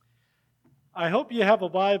I hope you have a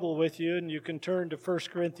Bible with you and you can turn to 1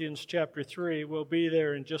 Corinthians chapter 3. We'll be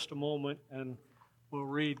there in just a moment and we'll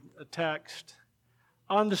read a text.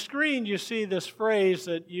 On the screen you see this phrase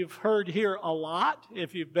that you've heard here a lot.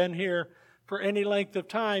 If you've been here for any length of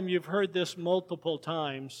time, you've heard this multiple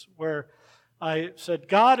times where I said,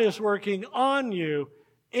 God is working on you,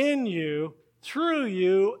 in you, through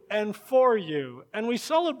you, and for you. And we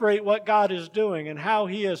celebrate what God is doing and how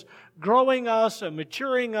He is growing us and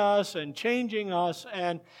maturing us and changing us.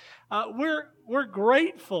 And we're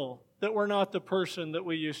grateful that we're not the person that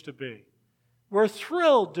we used to be. We're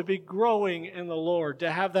thrilled to be growing in the Lord,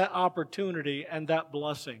 to have that opportunity and that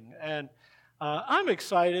blessing. And I'm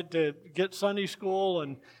excited to get Sunday school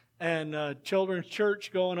and children's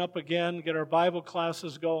church going up again, get our Bible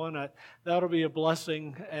classes going. That'll be a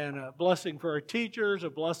blessing, and a blessing for our teachers,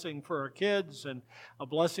 a blessing for our kids, and a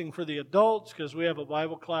blessing for the adults, because we have a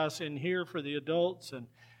Bible class in here for the adults and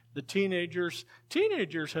the teenagers.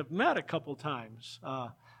 Teenagers have met a couple times,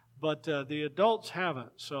 but the adults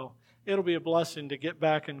haven't. So it'll be a blessing to get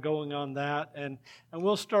back and going on that. And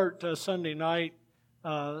we'll start Sunday night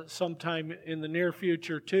sometime in the near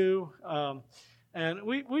future too. And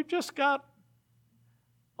we've just got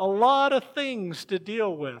a lot of things to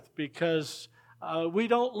deal with because we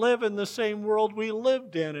don't live in the same world we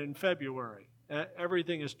lived in February.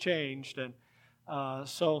 Everything has changed. And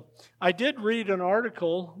so I did read an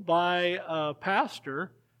article by a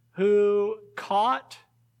pastor who caught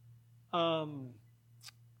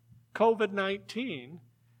COVID-19.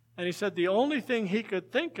 And he said the only thing he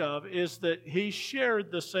could think of is that he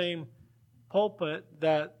shared the same pulpit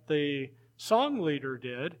that the song leader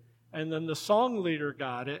did, and then the song leader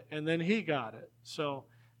got it, and then he got it. So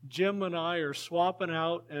Jim and I are swapping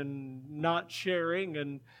out and not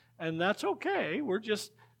sharing, and that's okay. We're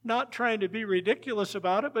just not trying to be ridiculous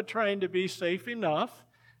about it, but trying to be safe enough.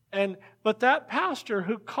 But that pastor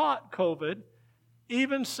who caught COVID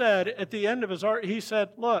even said at the end of his art, he said,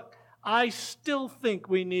 look, I still think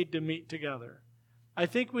we need to meet together. I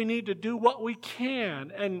think we need to do what we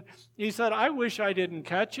can. And he said, I wish I didn't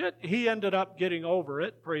catch it. He ended up getting over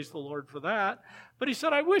it. Praise the Lord for that. But he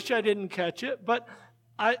said, I wish I didn't catch it, but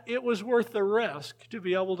it was worth the risk to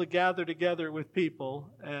be able to gather together with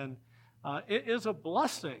people. And it is a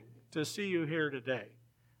blessing to see you here today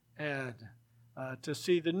and to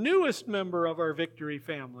see the newest member of our Victory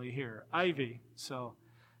family here, Ivy. So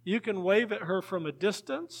you can wave at her from a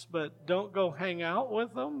distance, but don't go hang out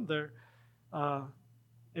with them.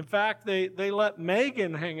 In fact, they let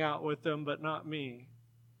Megan hang out with them, but not me.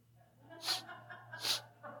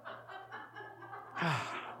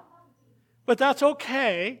 But that's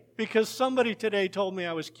okay, because somebody today told me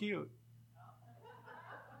I was cute.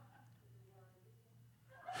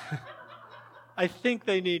 I think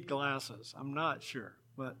they need glasses. I'm not sure.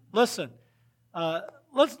 But listen,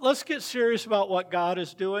 let's get serious about what God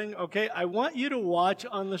is doing, okay? I want you to watch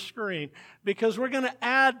on the screen because we're going to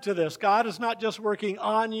add to this. God is not just working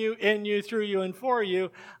on you, in you, through you, and for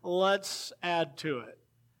you. Let's add to it.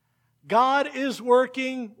 God is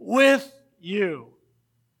working with you.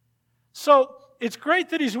 So it's great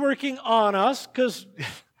that He's working on us because,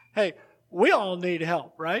 hey, we all need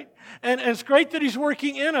help, right? And it's great that He's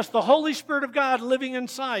working in us, the Holy Spirit of God living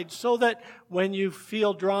inside, so that when you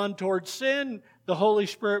feel drawn towards sin, the Holy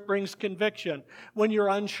Spirit brings conviction. When you're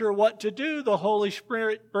unsure what to do, the Holy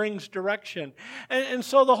Spirit brings direction. And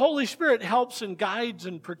so the Holy Spirit helps and guides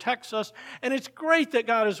and protects us. And it's great that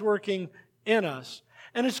God is working in us.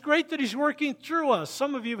 And it's great that He's working through us.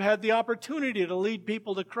 Some of you have had the opportunity to lead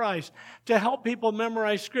people to Christ, to help people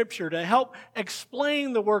memorize Scripture, to help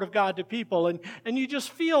explain the Word of God to people. And you just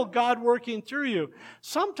feel God working through you.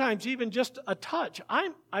 Sometimes even just a touch.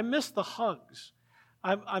 I miss the hugs.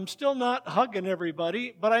 I'm still not hugging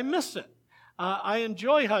everybody, but I miss it. I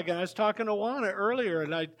enjoy hugging. I was talking to Juana earlier,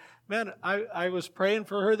 and I was praying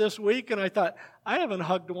for her this week, and I thought, I haven't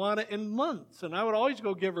hugged Juana in months, and I would always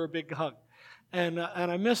go give her a big hug. And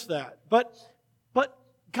I miss that. But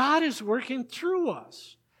God is working through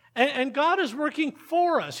us. And God is working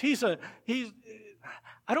for us. I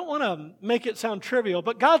don't want to make it sound trivial,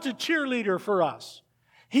 but God's a cheerleader for us.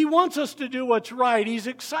 He wants us to do what's right. He's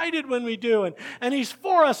excited when we do, and He's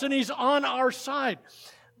for us, and He's on our side.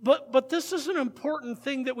 But this is an important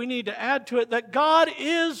thing that we need to add to it, that God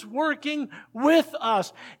is working with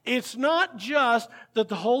us. It's not just that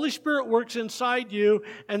the Holy Spirit works inside you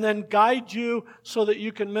and then guides you so that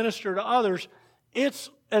you can minister to others. It's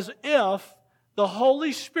as if the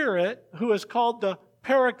Holy Spirit, who is called the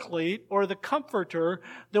Paraclete or the Comforter,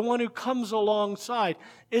 the one who comes alongside,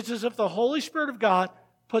 it's as if the Holy Spirit of God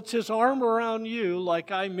puts his arm around you like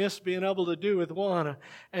I miss being able to do with Juana,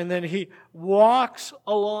 and then he walks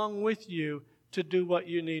along with you to do what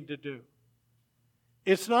you need to do.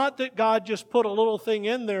 It's not that God just put a little thing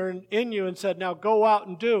in there in you and said, now go out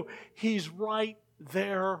and do. He's right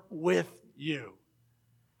there with you,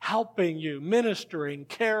 helping you, ministering,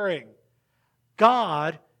 caring.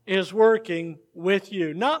 God is working with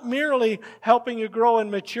you, not merely helping you grow and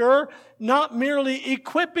mature, not merely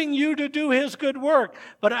equipping you to do His good work,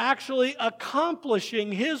 but actually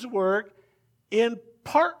accomplishing His work in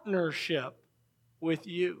partnership with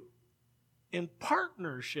you. In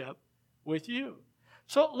partnership with you.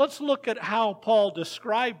 So let's look at how Paul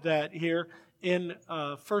described that here in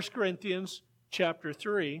 1 Corinthians chapter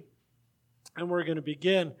 3. And we're going to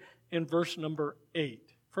begin in verse number 8.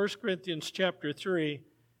 1 Corinthians chapter 3,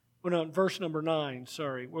 verse number 9,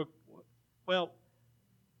 sorry. Well,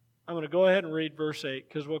 I'm going to go ahead and read verse 8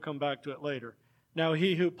 because we'll come back to it later. Now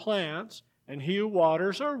he who plants and he who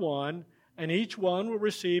waters are one, and each one will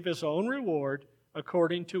receive his own reward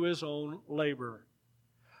according to his own labor.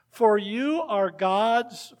 For we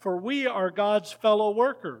are God's fellow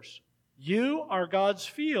workers. You are God's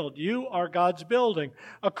field. You are God's building.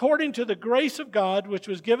 According to the grace of God, which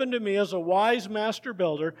was given to me as a wise master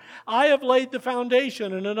builder, I have laid the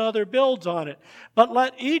foundation and another builds on it. But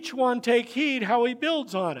let each one take heed how he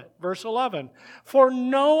builds on it. Verse 11. For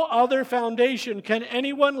no other foundation can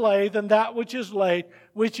anyone lay than that which is laid,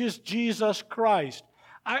 which is Jesus Christ.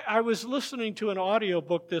 I was listening to an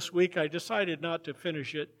audiobook this week. I decided not to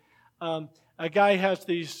finish it. A guy has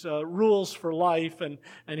these rules for life, and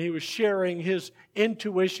he was sharing his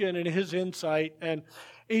intuition and his insight. And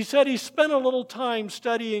he said he spent a little time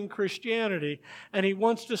studying Christianity, and he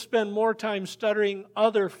wants to spend more time studying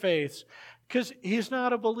other faiths because he's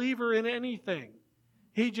not a believer in anything.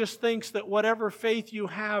 He just thinks that whatever faith you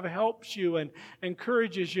have helps you and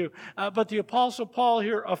encourages you. But the Apostle Paul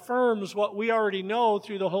here affirms what we already know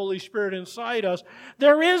through the Holy Spirit inside us.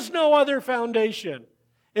 There is no other foundation.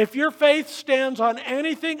 If your faith stands on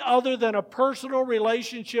anything other than a personal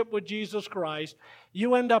relationship with Jesus Christ,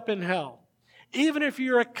 you end up in hell. Even if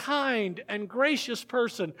you're a kind and gracious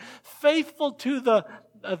person, faithful to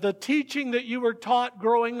the teaching that you were taught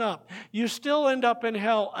growing up, you still end up in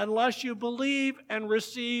hell unless you believe and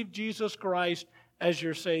receive Jesus Christ as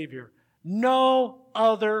your Savior. No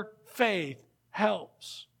other faith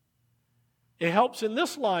helps. It helps in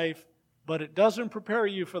this life, but it doesn't prepare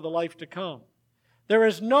you for the life to come. There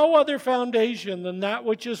is no other foundation than that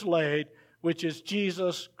which is laid, which is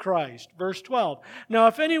Jesus Christ. Verse 12. Now,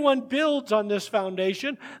 if anyone builds on this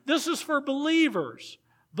foundation, this is for believers.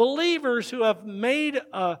 Believers who have made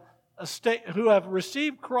who have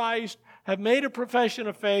received Christ, have made a profession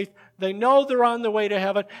of faith. They know they're on the way to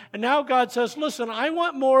heaven. And now God says, listen, I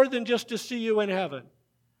want more than just to see you in heaven.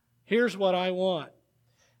 Here's what I want.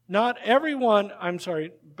 Not everyone,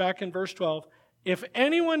 back in verse 12. If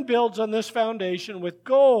anyone builds on this foundation with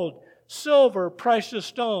gold, silver, precious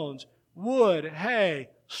stones, wood, hay,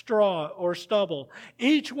 straw, or stubble,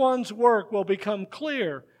 each one's work will become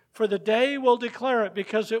clear, for the day will declare it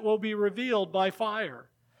because it will be revealed by fire.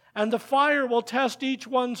 And the fire will test each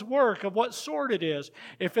one's work of what sort it is.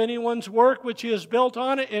 If anyone's work which he has built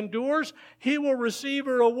on it endures, he will receive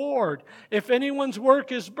a reward. If anyone's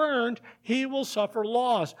work is burned, he will suffer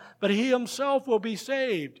loss, but he himself will be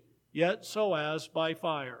saved, yet so as by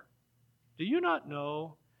fire. Do you not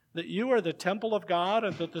know that you are the temple of God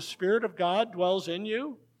and that the Spirit of God dwells in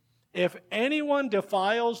you? If anyone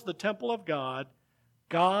defiles the temple of God,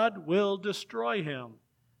 God will destroy him.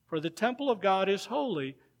 For the temple of God is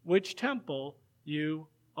holy, which temple you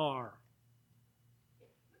are.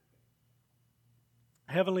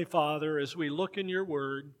 Heavenly Father, as we look in your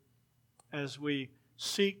word, as we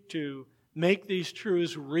seek to make these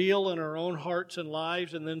truths real in our own hearts and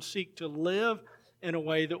lives, and then seek to live in a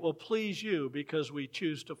way that will please you because we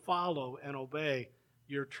choose to follow and obey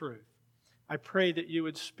your truth. I pray that you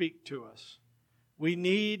would speak to us. We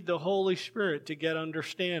need the Holy Spirit to get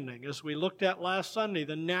understanding. As we looked at last Sunday,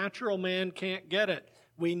 the natural man can't get it.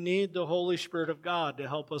 We need the Holy Spirit of God to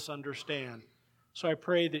help us understand. So I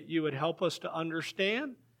pray that you would help us to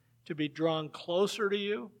understand, to be drawn closer to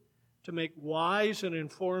you, to make wise and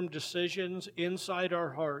informed decisions inside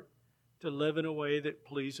our heart, to live in a way that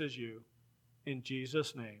pleases you. In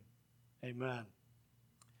Jesus' name, amen.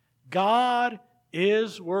 God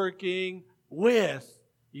is working with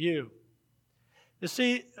you. You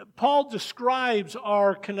see, Paul describes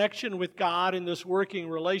our connection with God in this working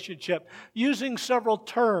relationship using several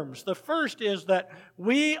terms. The first is that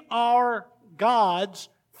we are God's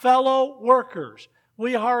fellow workers.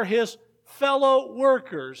 We are His fellow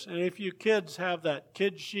workers. And if you kids have that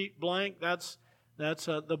kid sheet blank, that's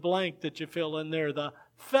the blank that you fill in there, the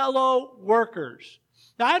fellow workers.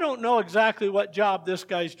 Now, I don't know exactly what job this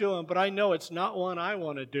guy's doing, but I know it's not one I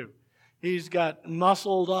want to do. He's got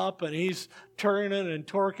muscled up and he's turning and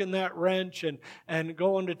torquing that wrench and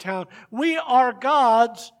going to town. We are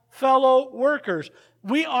God's fellow workers.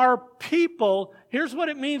 We are people. Here's what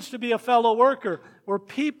it means to be a fellow worker. We're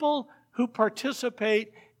people who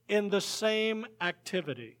participate in the same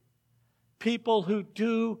activity. People who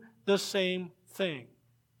do the same thing.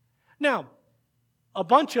 Now, a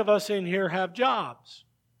bunch of us in here have jobs.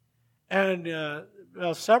 And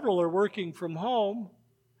several are working from home.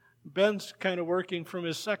 Ben's kind of working from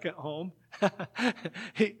his second home.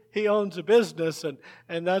 He owns a business,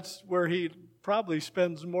 and that's where he probably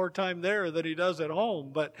spends more time there than he does at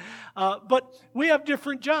home. But we have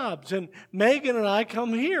different jobs, and Megan and I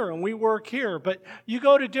come here, and we work here. But you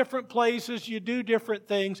go to different places, you do different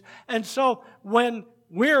things. And so when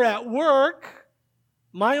we're at work,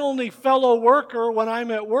 my only fellow worker when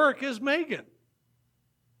I'm at work is Megan.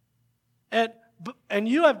 And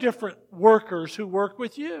you have different workers who work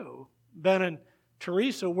with you. Ben and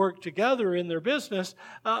Teresa work together in their business,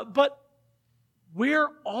 but we're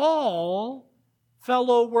all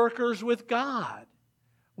fellow workers with God.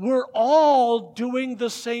 We're all doing the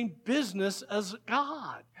same business as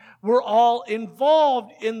God. We're all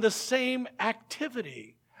involved in the same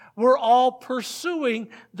activity. We're all pursuing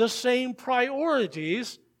the same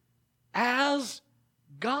priorities as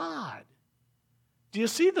God. Do you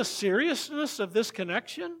see the seriousness of this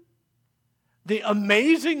connection? The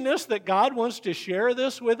amazingness that God wants to share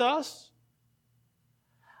this with us?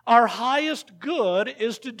 Our highest good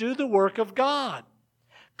is to do the work of God,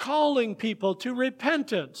 calling people to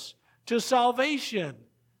repentance, to salvation,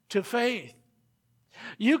 to faith.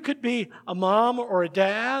 You could be a mom or a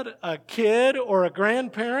dad, a kid or a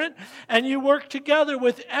grandparent, and you work together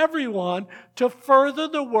with everyone to further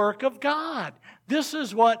the work of God. This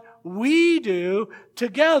is what we do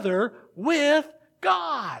together with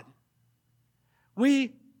God.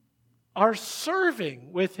 We are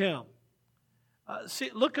serving with Him.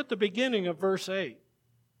 Look at the beginning of verse 8.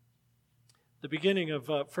 The beginning of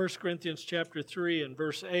 1 Corinthians chapter 3 and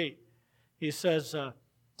verse 8. He says,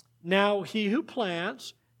 now he who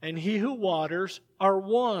plants and he who waters are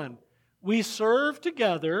one. We serve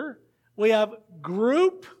together. We have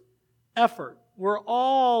group effort. We're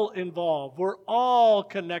all involved. We're all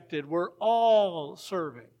connected. We're all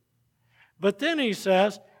serving. But then he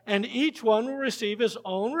says, and each one will receive his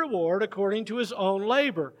own reward according to his own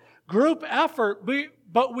labor. Group effort,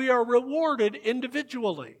 but we are rewarded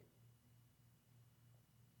individually.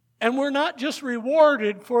 And we're not just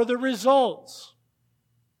rewarded for the results.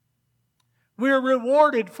 We're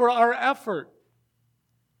rewarded for our effort.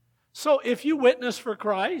 So if you witness for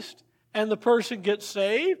Christ and the person gets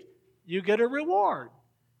saved, you get a reward.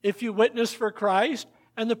 If you witness for Christ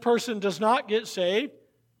and the person does not get saved,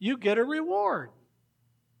 you get a reward.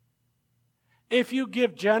 If you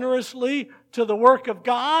give generously to the work of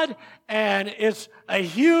God and it's a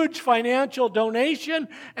huge financial donation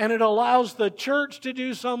and it allows the church to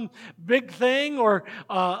do some big thing or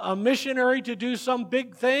a missionary to do some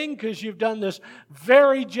big thing because you've done this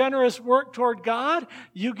very generous work toward God,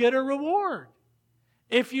 you get a reward.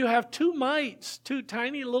 If you have 2 mites, 2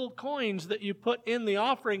 tiny little coins that you put in the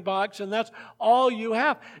offering box and that's all you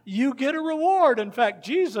have, you get a reward. In fact,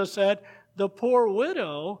 Jesus said the poor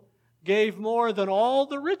widow gave more than all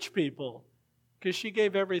the rich people because she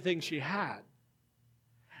gave everything she had.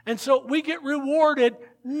 And so we get rewarded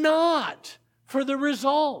not for the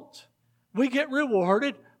result. We get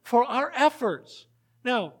rewarded for our efforts.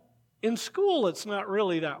 Now, in school, it's not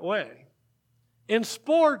really that way. In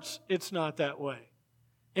sports, it's not that way.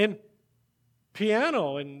 In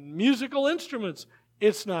piano and musical instruments,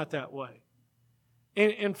 it's not that way.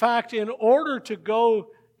 In fact, in order to go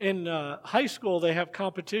in high school, they have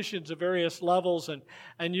competitions of various levels,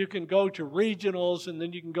 and you can go to regionals, and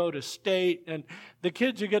then you can go to state. And the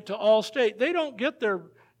kids who get to all-state, they don't get there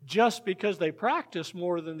just because they practice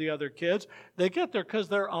more than the other kids. They get there because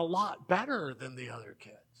they're a lot better than the other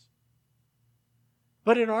kids.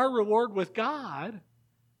 But in our reward with God,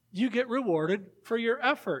 you get rewarded for your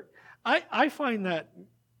effort. I find that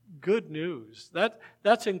good news.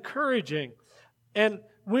 That's encouraging. And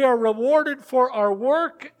we are rewarded for our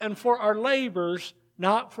work and for our labors,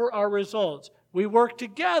 not for our results. We work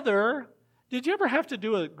together. Did you ever have to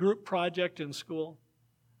do a group project in school?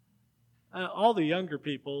 All the younger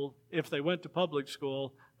people, if they went to public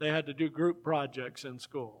school, they had to do group projects in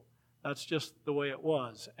school. That's just the way it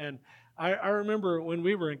was. And I remember when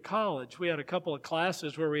we were in college, we had a couple of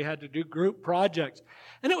classes where we had to do group projects.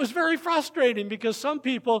 And it was very frustrating because some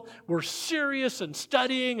people were serious and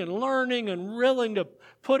studying and learning and willing to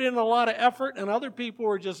put in a lot of effort, and other people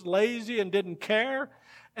were just lazy and didn't care.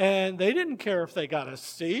 And they didn't care if they got a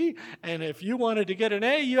C. And if you wanted to get an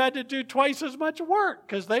A, you had to do twice as much work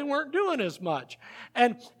because they weren't doing as much.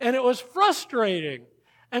 And it was frustrating.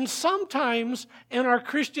 And sometimes in our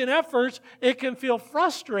Christian efforts, it can feel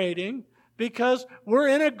frustrating because we're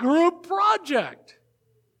in a group project.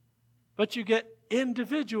 But you get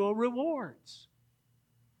individual rewards.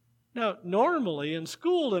 Now, normally in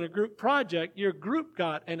school in a group project, your group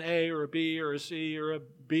got an A or a B or a C or a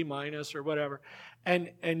B minus or whatever.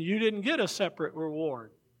 And you didn't get a separate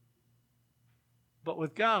reward. But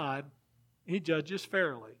with God, He judges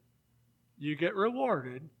fairly. You get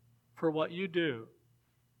rewarded for what you do.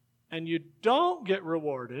 And you don't get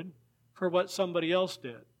rewarded for what somebody else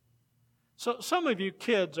did. So some of you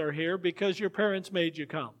kids are here because your parents made you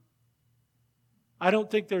come. I don't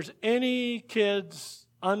think there's any kids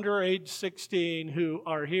under age 16 who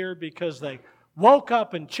are here because they woke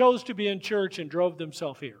up and chose to be in church and drove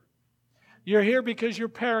themselves here. You're here because your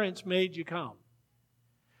parents made you come.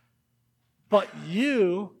 But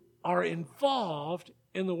you are involved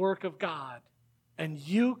in the work of God. And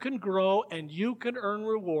you can grow and you can earn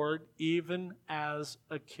reward even as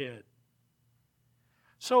a kid.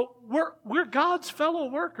 So we're God's fellow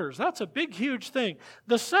workers. That's a big, huge thing.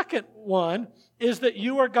 The second one is that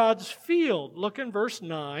you are God's field. Look in verse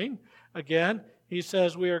 9. Again, he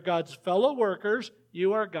says we are God's fellow workers.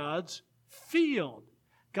 You are God's field.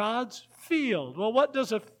 God's field. Well, what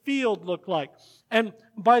does a field look like? And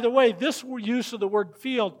by the way, this use of the word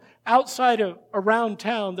field, outside of around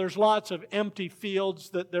town, there's lots of empty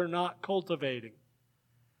fields that they're not cultivating.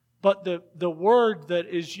 But the word that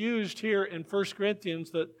is used here in 1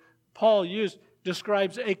 Corinthians that Paul used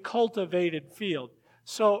describes a cultivated field.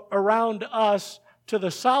 So around us, to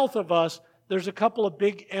the south of us, there's a couple of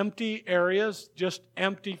big empty areas, just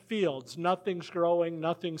empty fields. Nothing's growing,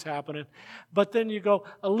 nothing's happening. But then you go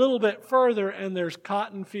a little bit further and there's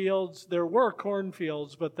cotton fields. There were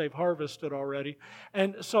cornfields, but they've harvested already.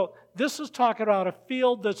 And so this is talking about a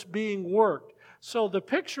field that's being worked. So the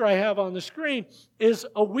picture I have on the screen is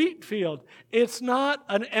a wheat field. It's not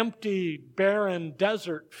an empty, barren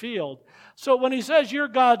desert field. So when he says you're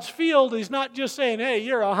God's field, he's not just saying, hey,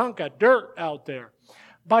 you're a hunk of dirt out there.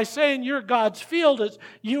 By saying you're God's field,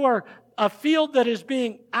 you are a field that is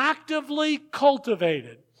being actively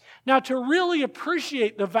cultivated. Now, to really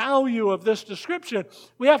appreciate the value of this description,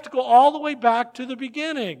 we have to go all the way back to the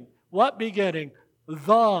beginning. What beginning?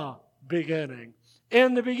 The beginning.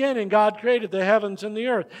 In the beginning, God created the heavens and the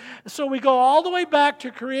earth. So we go all the way back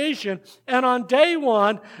to creation, and on day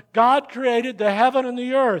one, God created the heaven and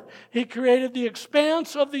the earth. He created the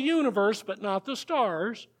expanse of the universe, but not the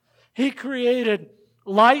stars. He created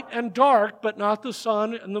light and dark, but not the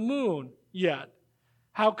sun and the moon yet.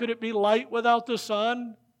 How could it be light without the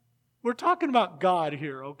sun? We're talking about God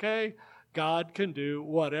here, okay? God can do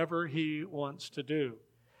whatever He wants to do.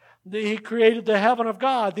 He created the heaven of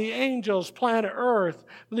God, the angels, planet Earth.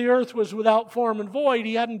 The earth was without form and void.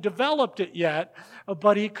 He hadn't developed it yet,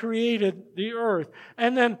 but He created the earth.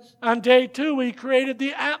 And then on day two, He created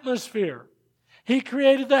the atmosphere. He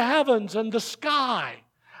created the heavens and the sky.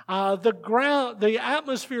 The ground, the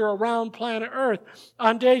atmosphere around planet Earth.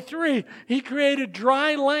 On day three, He created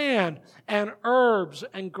dry land and herbs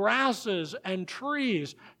and grasses and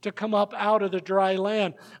trees to come up out of the dry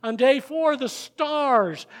land. On day four, the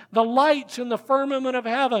stars, the lights in the firmament of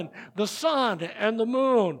heaven, the sun and the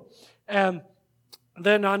moon. And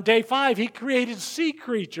then on day five, He created sea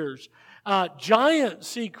creatures, giant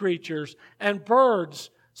sea creatures and birds.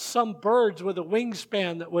 Some birds with a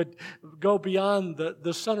wingspan that would go beyond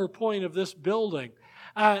the center point of this building.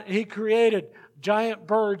 He created giant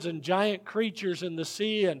birds and giant creatures in the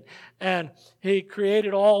sea, and He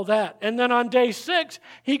created all that. And then on day six,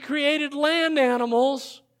 He created land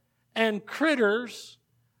animals and critters,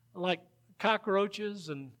 like cockroaches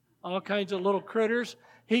and all kinds of little critters.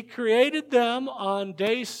 He created them on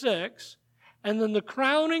day six, and then the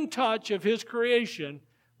crowning touch of His creation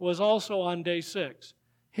was also on day six.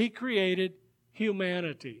 He created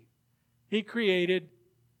humanity. He created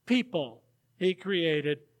people. He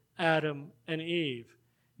created Adam and Eve.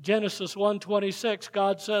 Genesis 1:26,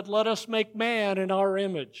 God said, "Let us make man in our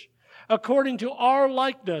image, according to our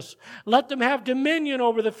likeness. Let them have dominion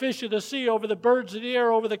over the fish of the sea, over the birds of the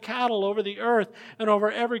air, over the cattle, over the earth, and over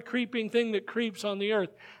every creeping thing that creeps on the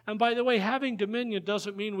earth." And by the way, having dominion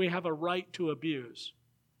doesn't mean we have a right to abuse.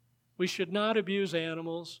 We should not abuse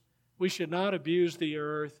animals. We should not abuse the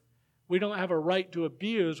earth. We don't have a right to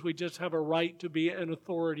abuse. We just have a right to be an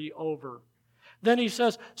authority over. Then he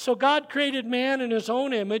says, so God created man in his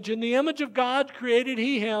own image. In the image of God created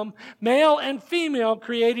he him. Male and female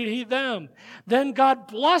created he them. Then God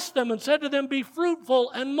blessed them and said to them, be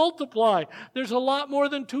fruitful and multiply. There's a lot more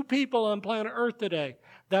than 2 people on planet Earth today.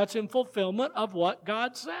 That's in fulfillment of what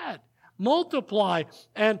God said. Multiply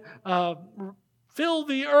and fill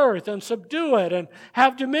the earth and subdue it and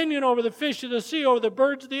have dominion over the fish of the sea, over the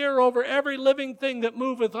birds of the air, over every living thing that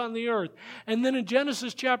moveth on the earth. And then in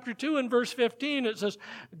Genesis chapter 2 and verse 15 it says,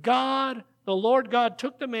 God, the Lord God,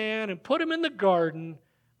 took the man and put him in the garden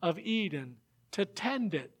of Eden to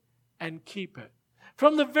tend it and keep it.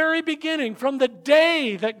 From the very beginning, from the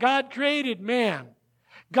day that God created man,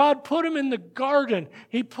 God put him in the garden.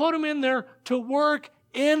 He put him in there to work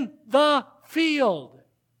in the field.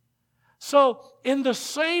 So, in the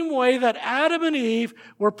same way that Adam and Eve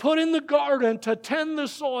were put in the garden to tend the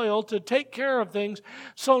soil, to take care of things,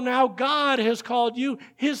 so now God has called you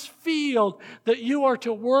His field, that you are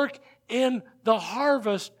to work in the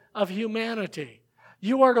harvest of humanity.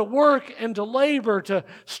 You are to work and to labor to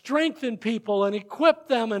strengthen people and equip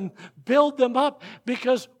them and build them up,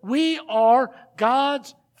 because we are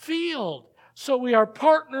God's field. So we are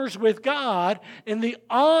partners with God in the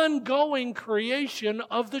ongoing creation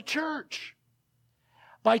of the church.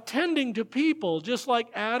 By tending to people, just like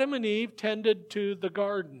Adam and Eve tended to the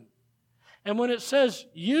garden. And when it says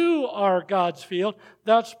you are God's field,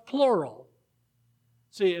 that's plural.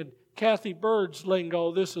 See, in Kathy Bird's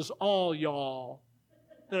lingo, this is all y'all.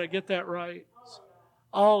 Did I get that right?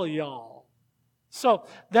 All of y'all. So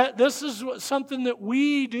this is something that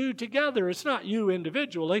we do together. It's not you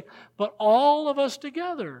individually, but all of us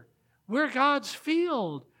together. We're God's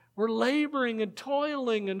field. We're laboring and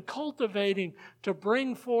toiling and cultivating to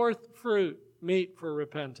bring forth fruit, meet for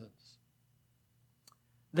repentance.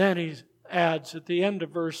 Then he adds at the end of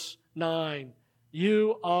verse 9,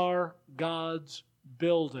 you are God's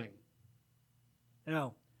building.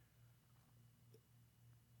 Now,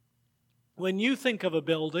 when you think of a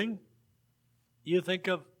building, you think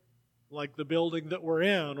of like the building that we're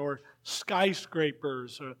in, or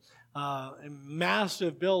skyscrapers, or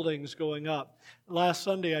massive buildings going up. Last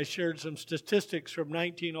Sunday I shared some statistics from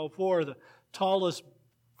 1904. The tallest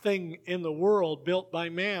thing in the world built by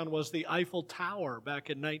man was the Eiffel Tower back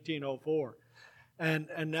in 1904. And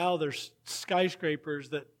now there's skyscrapers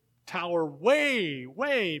that tower way,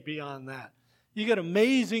 way beyond that. You get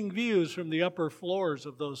amazing views from the upper floors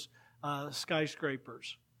of those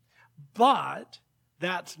skyscrapers. But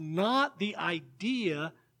that's not the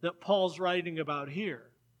idea that Paul's writing about here.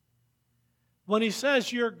 When he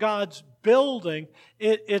says you're God's building,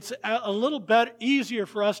 it's a little bit easier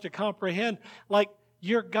for us to comprehend, like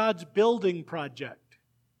you're God's building project.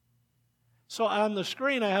 So on the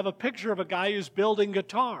screen I have a picture of a guy who's building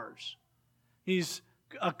guitars. He's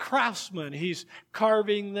a craftsman. He's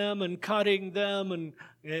carving them and cutting them and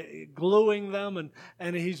gluing them,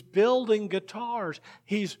 and he's building guitars.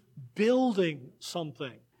 He's building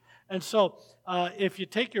something. And so if you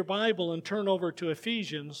take your Bible and turn over to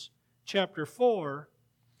Ephesians chapter 4,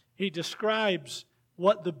 he describes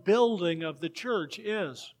what the building of the church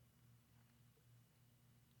is.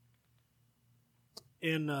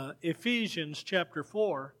 In Ephesians chapter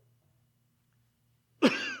 4,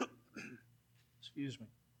 excuse me,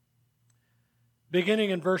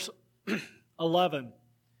 beginning in verse 11.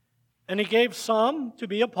 And he gave some to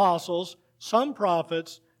be apostles, some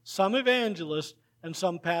prophets, some evangelists, and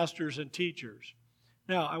some pastors and teachers.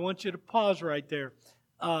 Now, I want you to pause right there.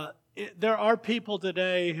 There are people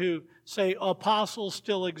today who say apostles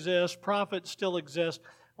still exist, prophets still exist.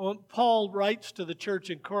 When Paul writes to the church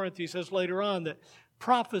in Corinth, he says later on that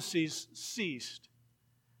prophecies ceased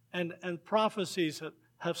and prophecies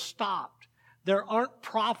have stopped. There aren't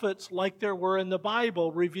prophets like there were in the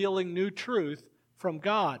Bible revealing new truth from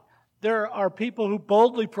God. There are people who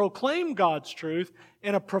boldly proclaim God's truth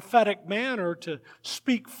in a prophetic manner to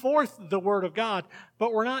speak forth the Word of God,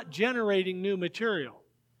 but we're not generating new material.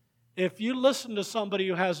 If you listen to somebody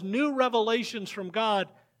who has new revelations from God,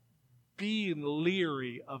 be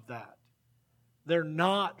leery of that. They're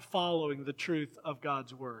not following the truth of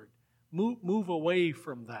God's Word. Move away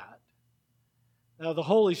from that. Now, the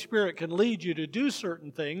Holy Spirit can lead you to do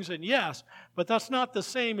certain things, and yes, but that's not the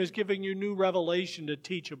same as giving you new revelation to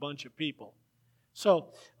teach a bunch of people. So,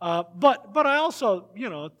 but I also,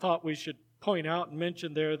 thought we should point out and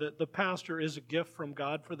mention there that the pastor is a gift from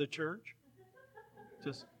God for the church.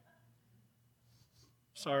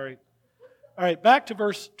 Sorry. All right, back to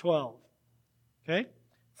verse 12. Okay?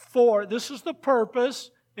 For, this is the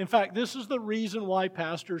purpose In fact, this is the reason why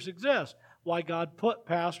pastors exist, why God put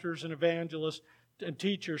pastors and evangelists and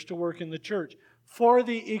teachers to work in the church, for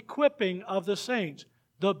the equipping of the saints,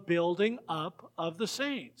 the building up of the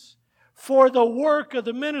saints, for the work of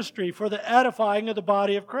the ministry, for the edifying of the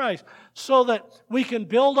body of Christ, so that we can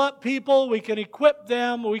build up people, we can equip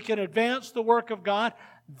them, we can advance the work of God.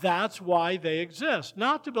 That's why they exist.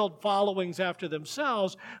 Not to build followings after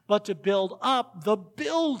themselves, but to build up the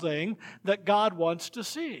building that God wants to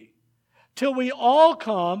see. Till we all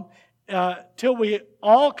come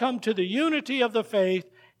to the unity of the faith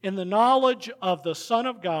in the knowledge of the Son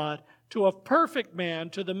of God, to a perfect man,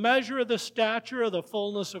 to the measure of the stature of the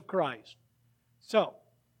fullness of Christ. So,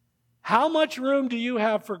 how much room do you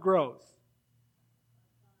have for growth?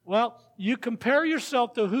 Well, you compare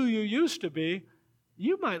yourself to who you used to be,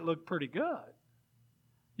 you might look pretty good.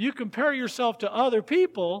 You compare yourself to other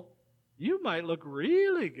people, you might look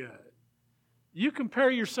really good. You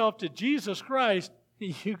compare yourself to Jesus Christ,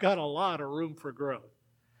 you got a lot of room for growth.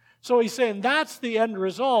 So he's saying that's the end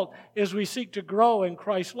result, is we seek to grow in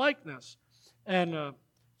Christ's likeness. And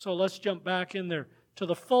so let's jump back in there. To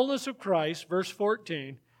the fullness of Christ, verse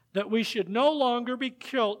 14, that we should no longer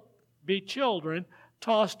be children,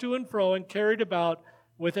 tossed to and fro and carried about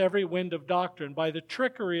with every wind of doctrine, by the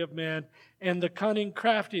trickery of men and the cunning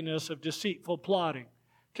craftiness of deceitful plotting.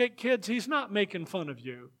 Okay, kids, he's not making fun of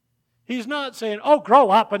you. He's not saying, oh,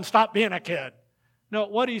 grow up and stop being a kid. No,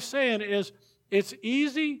 what he's saying is it's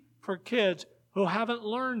easy for kids who haven't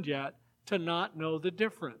learned yet to not know the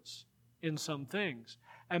difference in some things.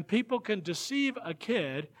 And people can deceive a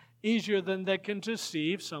kid easier than they can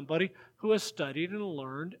deceive somebody who has studied and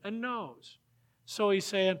learned and knows. So he's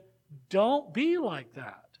saying, don't be like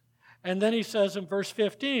that. And then he says in verse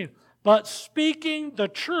 15, but speaking the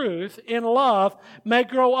truth in love may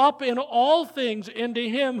grow up in all things into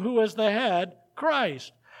him who is the head,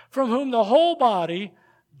 Christ, from whom the whole body,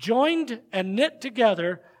 joined and knit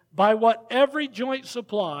together by what every joint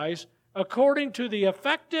supplies, according to the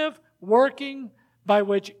effective working by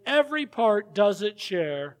which every part does its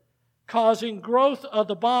share, causing growth of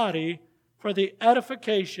the body for the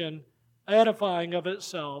edifying of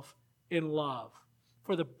itself in love.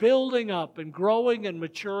 For the building up and growing and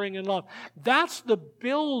maturing in love. That's the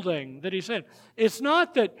building that he's saying. It's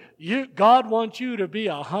not that God wants you to be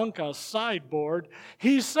a hunk of sideboard.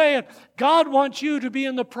 He's saying God wants you to be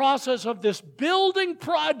in the process of this building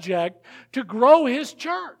project to grow His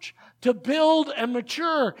church, to build and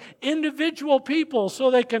mature individual people so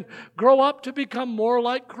they can grow up to become more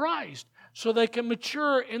like Christ, so they can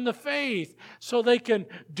mature in the faith, so they can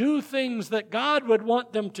do things that God would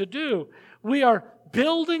want them to do. We are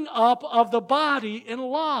building up of the body in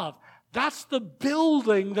love. That's the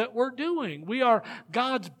building that we're doing. We are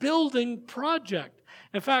God's building project.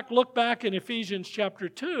 In fact, look back in Ephesians chapter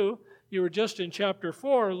 2. You were just in chapter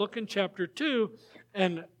 4. Look in chapter 2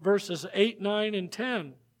 and verses 8, 9, and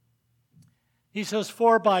 10. He says,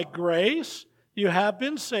 for by grace you have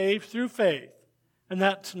been saved through faith. And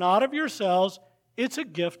that's not of yourselves, it's a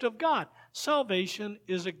gift of God. Salvation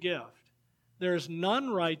is a gift. There is none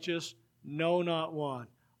righteous, no, not one.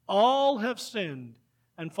 All have sinned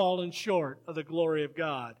and fallen short of the glory of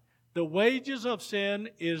God. The wages of sin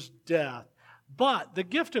is death. But the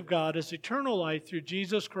gift of God is eternal life through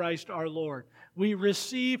Jesus Christ our Lord. We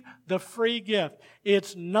receive the free gift.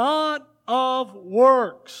 It's not of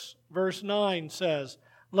works, verse 9 says,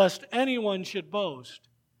 lest anyone should boast.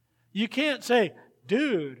 You can't say,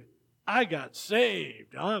 dude, I got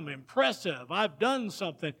saved. I'm impressive. I've done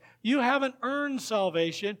something. You haven't earned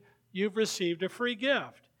salvation. You've received a free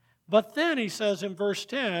gift. But then he says in verse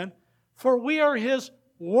 10, for we are His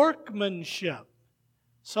workmanship.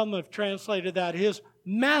 Some have translated that His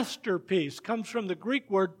masterpiece. Comes from the Greek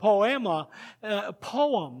word poema,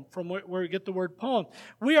 poem, from where we get the word poem.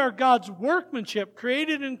 We are God's workmanship,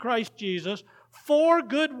 created in Christ Jesus for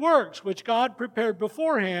good works, which God prepared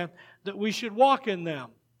beforehand that we should walk in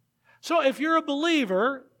them. So if you're a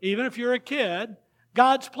believer, even if you're a kid,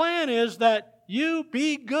 God's plan is that you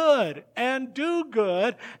be good and do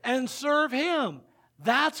good and serve Him.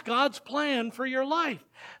 That's God's plan for your life.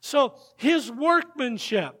 So His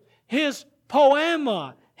workmanship, His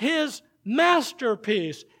poema, His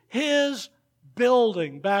masterpiece, His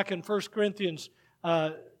building. Back in 1 Corinthians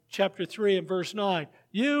chapter 3 and verse 9.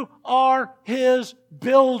 You are His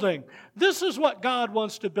building. This is what God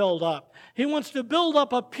wants to build up. He wants to build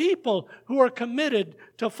up a people who are committed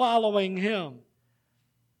to following Him.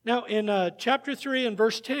 Now, in chapter 3 and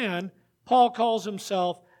verse 10, Paul calls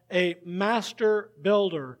himself a master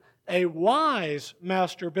builder, a wise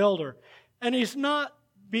master builder. And he's not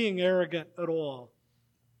being arrogant at all.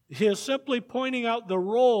 He is simply pointing out the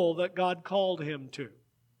role that God called him to.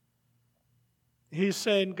 He's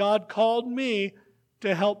saying, God called me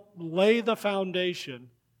to help lay the foundation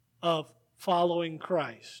of following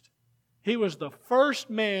Christ. He was the first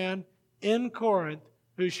man in Corinth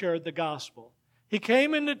who shared the gospel. He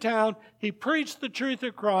came into town, he preached the truth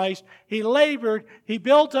of Christ, he labored, he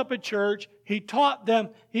built up a church, he taught them,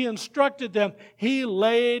 he instructed them, he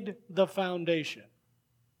laid the foundation.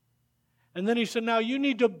 And then he said, now you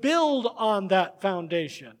need to build on that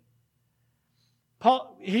foundation.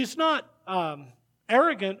 Paul, he's not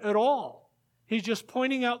arrogant at all. He's just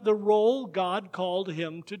pointing out the role God called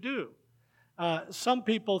him to do. Some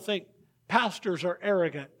people think pastors are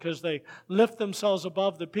arrogant because they lift themselves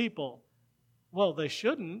above the people. Well, they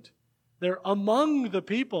shouldn't. They're among the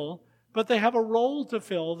people, but they have a role to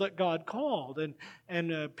fill that God called.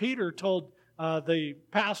 And Peter told the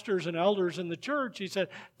pastors and elders in the church, he said,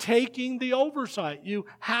 taking the oversight, you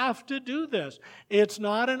have to do this. It's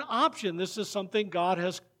not an option. This is something God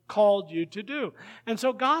has called you to do. And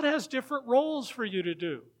so God has different roles for you to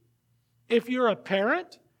do. If you're a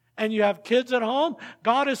parent and you have kids at home,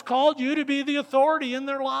 God has called you to be the authority in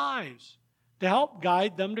their lives, to help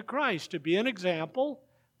guide them to Christ, to be an example,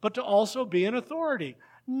 but to also be an authority.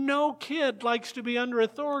 No kid likes to be under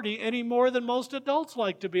authority any more than most adults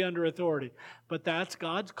like to be under authority. But that's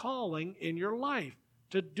God's calling in your life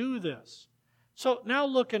to do this. So now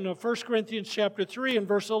look in 1 Corinthians chapter 3 and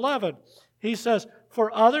verse 11. He says,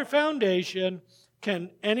 for other foundation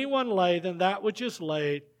can anyone lay than that which is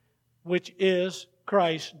laid, which is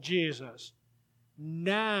Christ Jesus.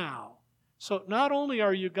 Now. So not only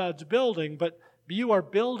are you God's building, but you are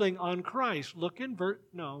building on Christ. Look in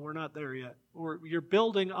no, we're not there yet. You're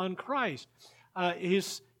building on Christ.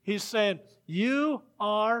 He's saying, you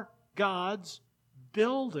are God's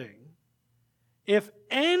building. If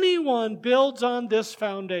anyone builds on this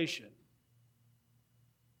foundation,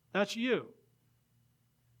 that's you.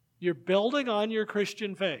 You're building on your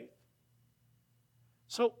Christian faith.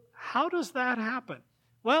 So how does that happen?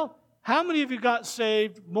 Well, how many of you got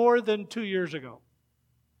saved more than 2 years ago?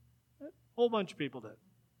 A whole bunch of people did.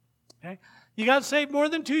 Okay? You got saved more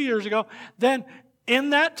than 2 years ago. Then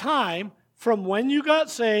in that time, from when you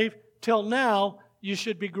got saved till now, you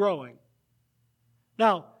should be growing.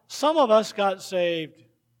 Now, some of us got saved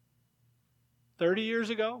 30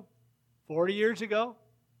 years ago, 40 years ago,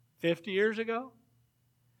 50 years ago.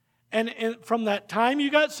 And from that time you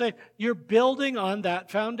got saved, you're building on that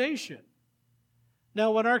foundation.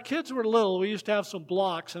 Now, when our kids were little, we used to have some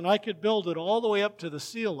blocks, and I could build it all the way up to the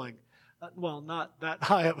ceiling. Well, not that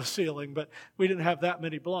high of a ceiling, but we didn't have that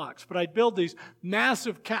many blocks. But I'd build these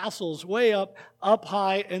massive castles way up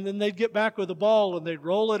high, and then they'd get back with a ball, and they'd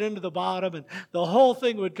roll it into the bottom, and the whole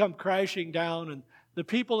thing would come crashing down, and the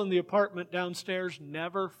people in the apartment downstairs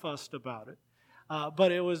never fussed about it.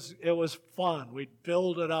 But it was fun. We'd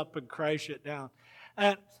build it up and crash it down.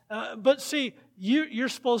 But see, you're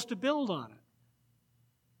supposed to build on it.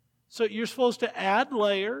 So you're supposed to add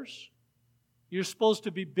layers. You're supposed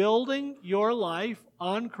to be building your life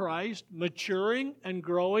on Christ, maturing and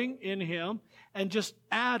growing in Him, and just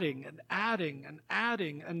adding and adding and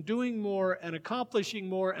adding and doing more and accomplishing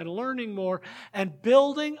more and learning more and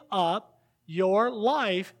building up your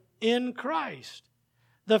life in Christ.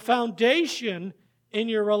 The foundation in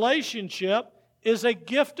your relationship is a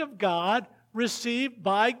gift of God received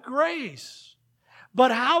by grace.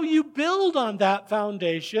 But how you build on that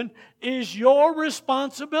foundation is your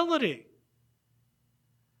responsibility.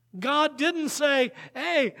 God didn't say,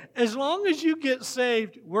 hey, as long as you get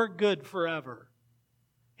saved, we're good forever.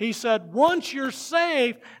 He said, once you're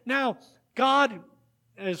saved, now God,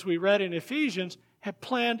 as we read in Ephesians, had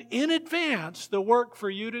planned in advance the work for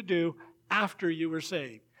you to do after you were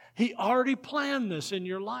saved. He already planned this in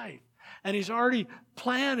your life. And He's already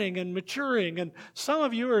planning and maturing. And some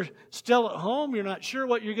of you are still at home. You're not sure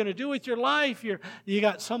what you're going to do with your life. You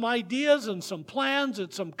got some ideas and some plans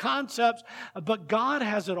and some concepts. But God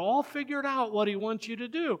has it all figured out what He wants you to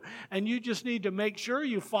do. And you just need to make sure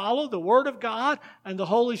you follow the Word of God and the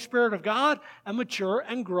Holy Spirit of God and mature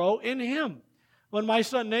and grow in Him. When my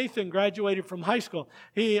son Nathan graduated from high school,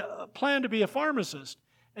 he planned to be a pharmacist.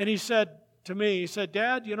 And he said to me, he said,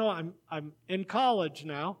 Dad, you know, I'm in college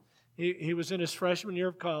now. He was in his freshman year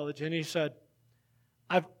of college, and he said,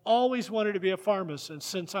 I've always wanted to be a pharmacist, and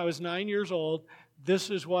since I was 9 years old, this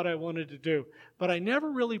is what I wanted to do. But I never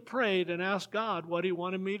really prayed and asked God what He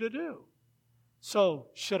wanted me to do. So,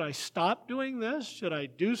 should I stop doing this? Should I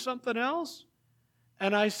do something else?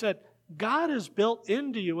 And I said, God has built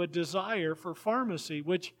into you a desire for pharmacy,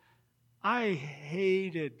 which I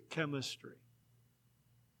hated chemistry.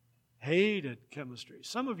 hated chemistry.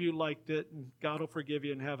 Some of you liked it, and God will forgive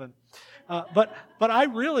you in heaven. But I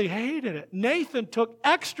really hated it. Nathan took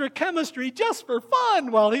extra chemistry just for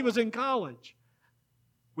fun while he was in college.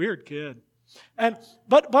 Weird kid.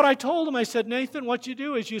 But I told him, I said, Nathan, what you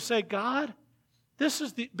do is you say, God, this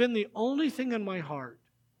has been the only thing in my heart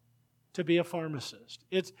to be a pharmacist.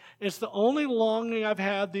 It's the only longing I've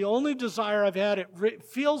had, the only desire I've had. It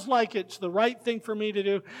feels like it's the right thing for me to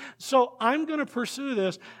do. So I'm going to pursue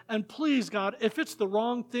this. And please, God, if it's the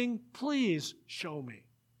wrong thing, please show me.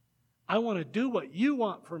 I want to do what you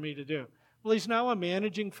want for me to do. Well, he's now a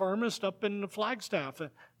managing pharmacist up in Flagstaff,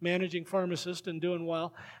 a managing pharmacist and doing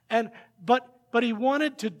well. But he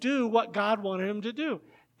wanted to do what God wanted him to do.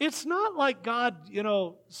 It's not like God,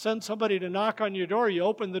 sends somebody to knock on your door. You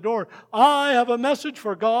open the door. I have a message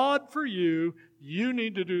for God for you. You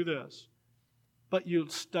need to do this. But you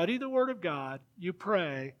study the Word of God. You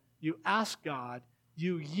pray. You ask God.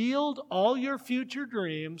 You yield all your future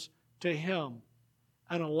dreams to Him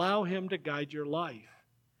and allow Him to guide your life.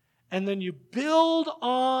 And then you build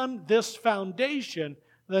on this foundation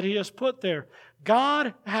that He has put there.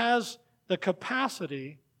 God has the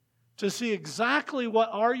capacity to see exactly what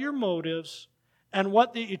are your motives and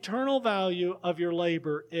what the eternal value of your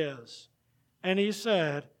labor is. And He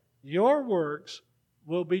said, your works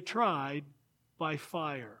will be tried by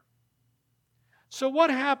fire. So what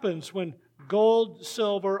happens when gold,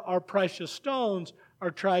 silver, or precious stones are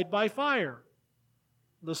tried by fire?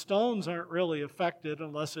 The stones aren't really affected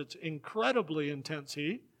unless it's incredibly intense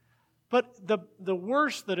heat. But the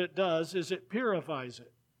worst that it does is it purifies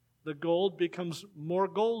it. The gold becomes more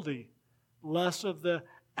goldy, less of the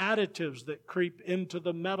additives that creep into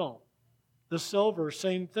the metal. The silver,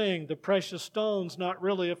 same thing. The precious stones, not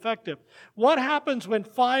really effective. What happens when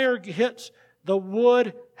fire hits the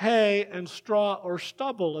wood, hay, and straw or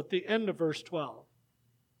stubble at the end of verse 12?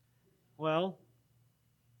 Well,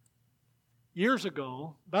 years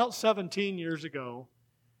ago, about 17 years ago,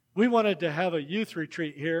 we wanted to have a youth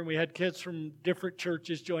retreat here, and we had kids from different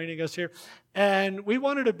churches joining us here, and we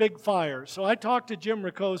wanted a big fire. So I talked to Jim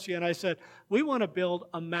Ricosi, and I said, we want to build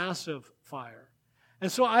a massive fire.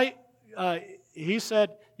 And so he said,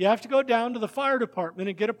 you have to go down to the fire department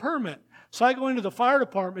and get a permit. So I go into the fire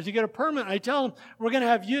department to get a permit, and I tell them, we're going to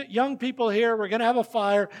have young people here, we're going to have a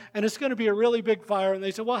fire, and it's going to be a really big fire. And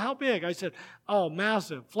they said, well, how big? I said, oh,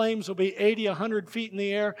 massive. Flames will be 80, 100 feet in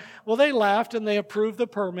the air. Well, they laughed, and they approved the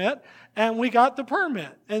permit, and we got the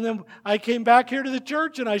permit. And then I came back here to the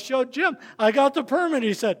church, and I showed Jim, I got the permit.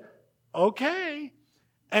 He said, okay.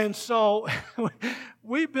 And so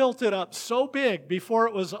we built it up so big before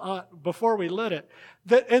we lit it,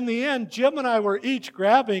 that in the end, Jim and I were each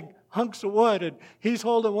grabbing hunks of wood, and he's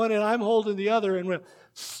holding one and I'm holding the other, and we're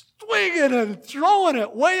swinging and throwing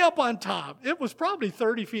it way up on top. It was probably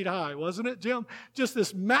 30 feet high, wasn't it, Jim? Just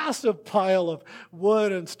this massive pile of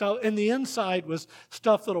wood and stuff, and the inside was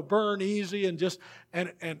stuff that'll burn easy, and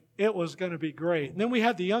it was going to be great. And then we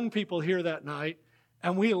had the young people here that night,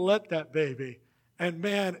 and we lit that baby. And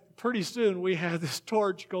man, pretty soon we had this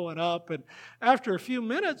torch going up, and after a few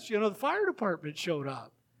minutes, the fire department showed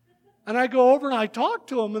up. And I go over and I talk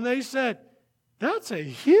to them, and they said, that's a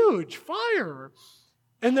huge fire.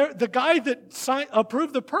 And the guy that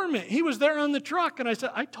approved the permit, he was there on the truck. And I said,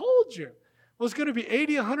 I told you it was going to be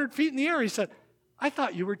 80, 100 feet in the air. He said, I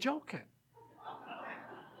thought you were joking.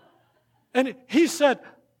 And he said,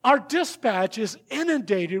 our dispatch is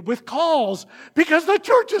inundated with calls because the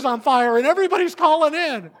church is on fire and everybody's calling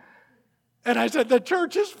in. And I said, the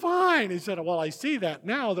church is fine. He said, well, I see that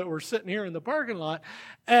now that we're sitting here in the parking lot.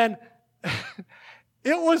 And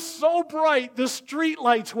it was so bright, the street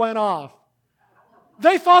lights went off.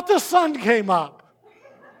 They thought the sun came up.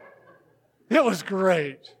 It was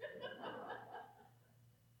great.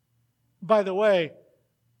 By the way,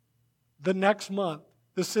 the next month,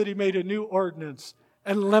 the city made a new ordinance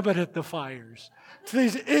and limited the fires to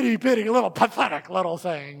these itty-bitty little pathetic little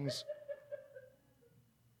things.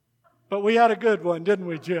 But we had a good one, didn't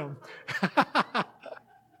we, Jim?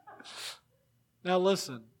 Now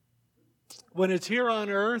listen, when it's here on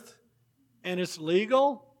earth and it's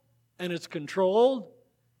legal and it's controlled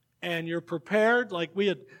and you're prepared, like we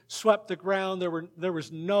had swept the ground, there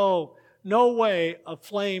was no way a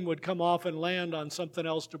flame would come off and land on something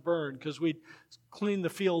else to burn, because we'd cleaned the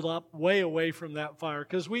field up way away from that fire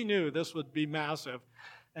because we knew this would be massive.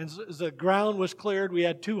 And as the ground was cleared, we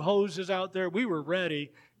had 2 hoses out there. We were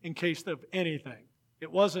ready in case of anything.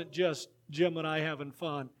 It wasn't just Jim and I having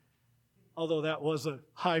fun, although that was a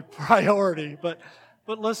high priority. But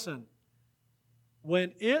listen,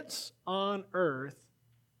 when it's on earth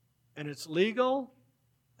and it's legal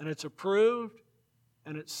and it's approved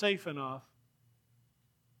and it's safe enough,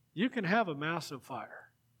 you can have a massive fire.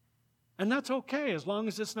 And that's okay as long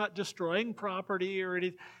as it's not destroying property or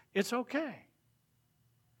anything. It's okay.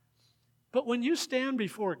 But when you stand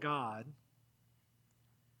before God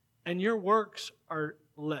and your works are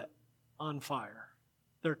lit on fire,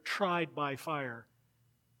 they're tried by fire,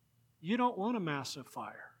 you don't want a massive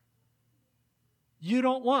fire. You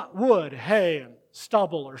don't want wood, hay, and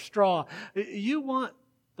stubble or straw. You want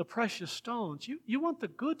the precious stones. You want the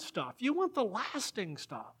good stuff. You want the lasting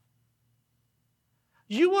stuff.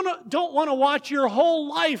 You don't want to watch your whole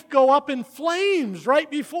life go up in flames right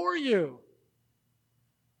before you.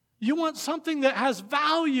 You want something that has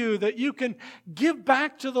value that you can give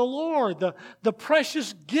back to the Lord, the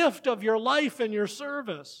precious gift of your life and your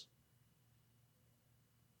service.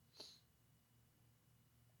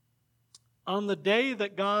 On the day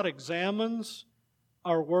that God examines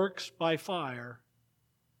our works by fire,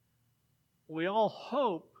 we all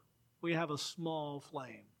hope we have a small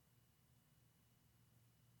flame.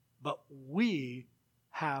 But we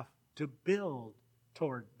have to build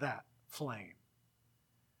toward that flame.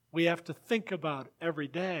 We have to think about it every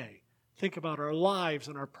day. Think about our lives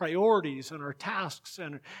and our priorities and our tasks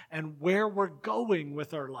and where we're going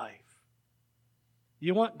with our life.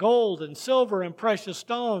 You want gold and silver and precious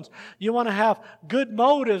stones. You want to have good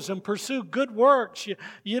motives and pursue good works.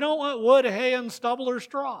 You don't want wood, hay, and stubble or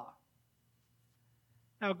straw.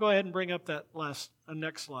 Now go ahead and bring up that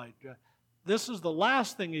next slide. This is the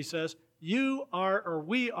last thing he says. We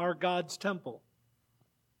are God's temple.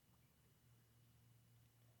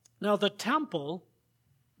 Now the temple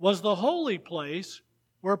was the holy place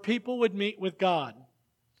where people would meet with God.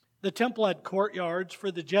 The temple had courtyards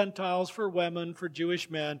for the Gentiles, for women, for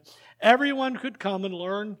Jewish men. Everyone could come and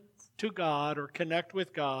learn to God or connect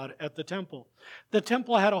with God at the temple. The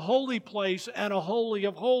temple had a holy place and a holy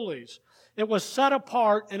of holies. It was set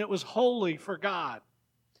apart and it was holy for God.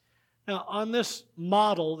 Now, on this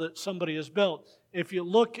model that somebody has built, if you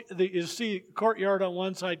look, you see courtyard on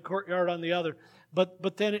one side, courtyard on the other.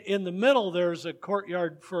 But then in the middle, there's a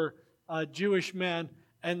courtyard for Jewish men,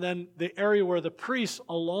 and then the area where the priests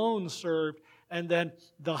alone served, and then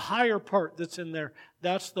the higher part that's in there,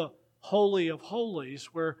 that's the Holy of Holies,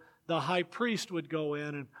 where the high priest would go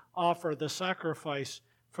in and offer the sacrifice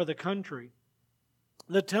for the country.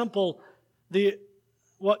 The temple,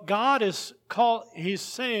 what God is he's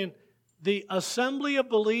saying, the assembly of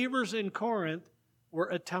believers in Corinth were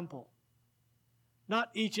a temple. Not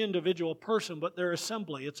each individual person, but their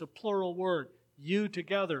assembly. It's a plural word. You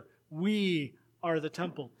together, we are the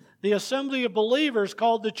temple. The assembly of believers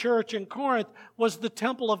called the church in Corinth was the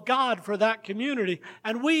temple of God for that community.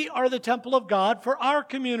 And we are the temple of God for our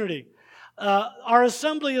community. Our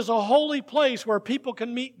assembly is a holy place where people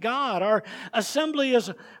can meet God. Our assembly is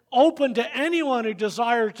open to anyone who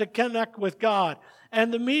desires to connect with God.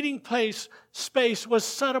 And the meeting space was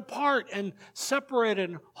set apart and separated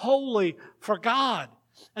and holy for God.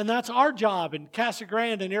 And that's our job in Casa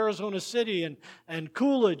Grande and Arizona City and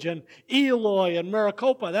Coolidge and Eloy and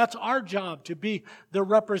Maricopa. That's our job, to be the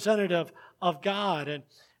representative of God.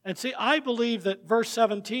 And see, I believe that verse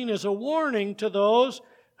 17 is a warning to those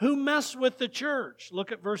who mess with the church.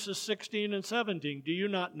 Look at verses 16 and 17. Do you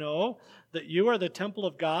not know that you are the temple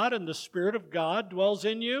of God and the Spirit of God dwells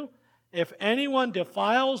in you? If anyone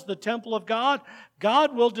defiles the temple of God,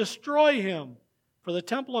 God will destroy him. For the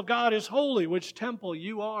temple of God is holy, which temple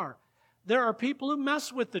you are. There are people who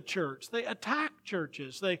mess with the church. They attack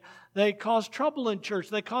churches. They cause trouble in church.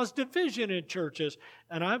 They cause division in churches.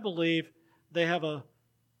 And I believe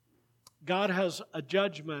God has a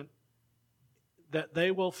judgment that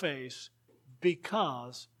they will face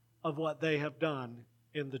because of what they have done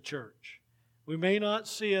in the church. We may not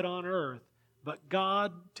see it on earth, but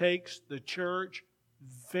God takes the church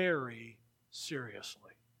very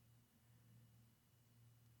seriously.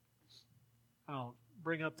 I'll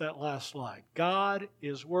bring up that last slide. God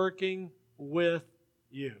is working with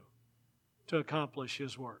you to accomplish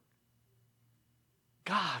His work.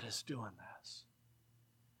 God is doing this.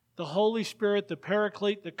 The Holy Spirit, the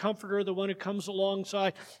Paraclete, the Comforter, the one who comes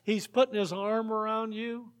alongside, He's putting His arm around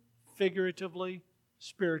you, figuratively,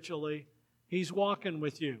 spiritually. He's walking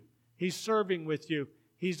with you. He's serving with you.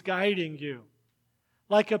 He's guiding you.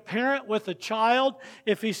 Like a parent with a child,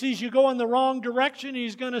 if he sees you go in the wrong direction,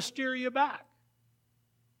 he's going to steer you back.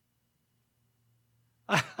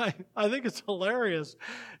 I think it's hilarious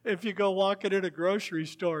if you go walking in a grocery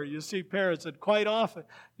store. You see parents, and quite often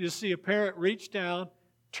you see a parent reach down,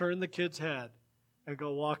 turn the kid's head, and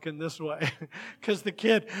go walking this way because the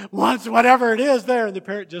kid wants whatever it is there, and the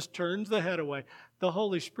parent just turns the head away. The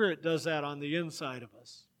Holy Spirit does that on the inside of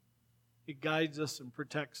us. He guides us and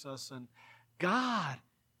protects us. And God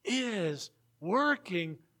is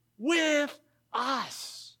working with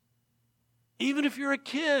us. Even if you're a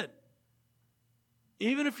kid,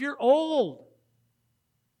 even if you're old,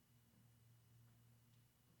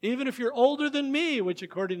 even if you're older than me, which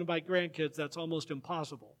according to my grandkids, that's almost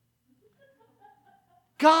impossible.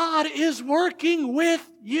 God is working with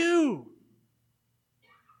you.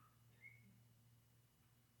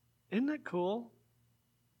 Isn't it cool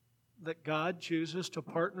that God chooses to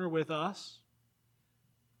partner with us?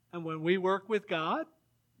 And when we work with God,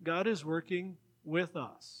 God is working with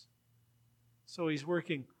us. So He's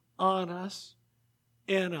working on us,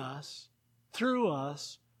 in us, through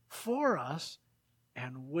us, for us,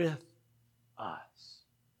 and with us.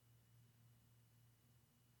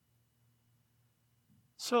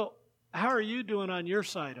 So, how are you doing on your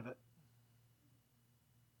side of it?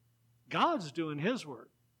 God's doing His work.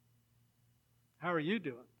 How are you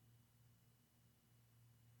doing?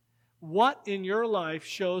 What in your life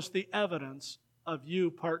shows the evidence of you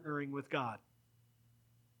partnering with God?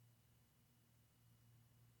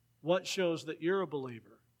 What shows that you're a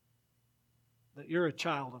believer? That you're a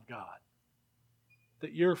child of God?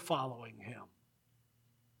 That you're following Him?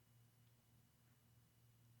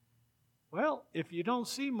 Well, if you don't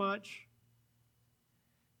see much,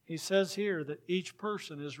 He says here that each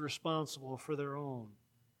person is responsible for their own.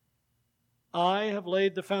 I have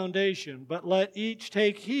laid the foundation, but let each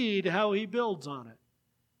take heed how he builds on it.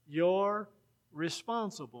 You're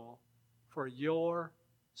responsible for your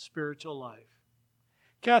spiritual life.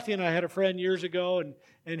 Kathy and I had a friend years ago,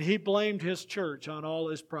 and he blamed his church on all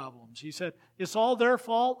his problems. He said, it's all their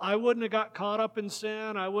fault. I wouldn't have got caught up in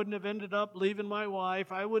sin. I wouldn't have ended up leaving my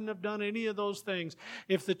wife. I wouldn't have done any of those things.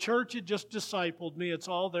 If the church had just discipled me, it's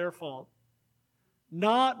all their fault.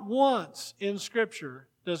 Not once in Scripture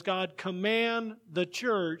does God command the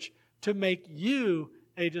church to make you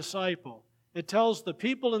a disciple. It tells the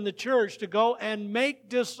people in the church to go and make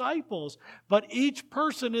disciples, but each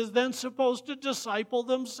person is then supposed to disciple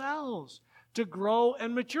themselves, to grow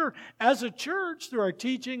and mature. As a church, through our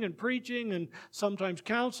teaching and preaching and sometimes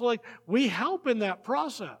counseling, we help in that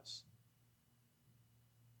process.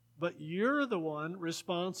 But you're the one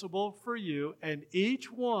responsible for you, and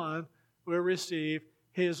each one will receive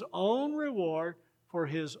his own reward for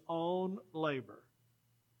his own labor.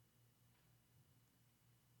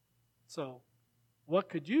 So, what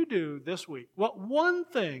could you do this week? What one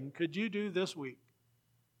thing could you do this week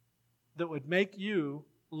that would make you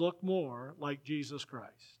look more like Jesus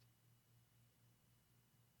Christ?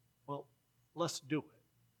 Well, let's do it.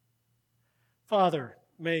 Father,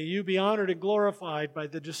 may you be honored and glorified by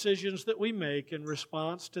the decisions that we make in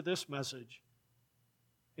response to this message.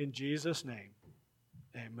 In Jesus' name,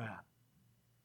 amen.